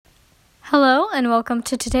Hello and welcome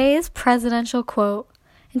to today's presidential quote.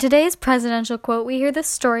 In today's presidential quote, we hear the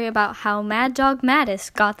story about how Mad Dog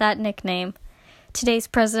Mattis got that nickname. Today's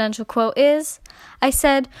presidential quote is, I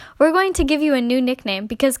said, we're going to give you a new nickname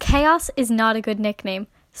because Chaos is not a good nickname.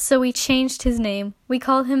 So we changed his name. We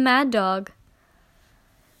call him Mad Dog.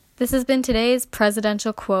 This has been today's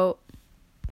presidential quote.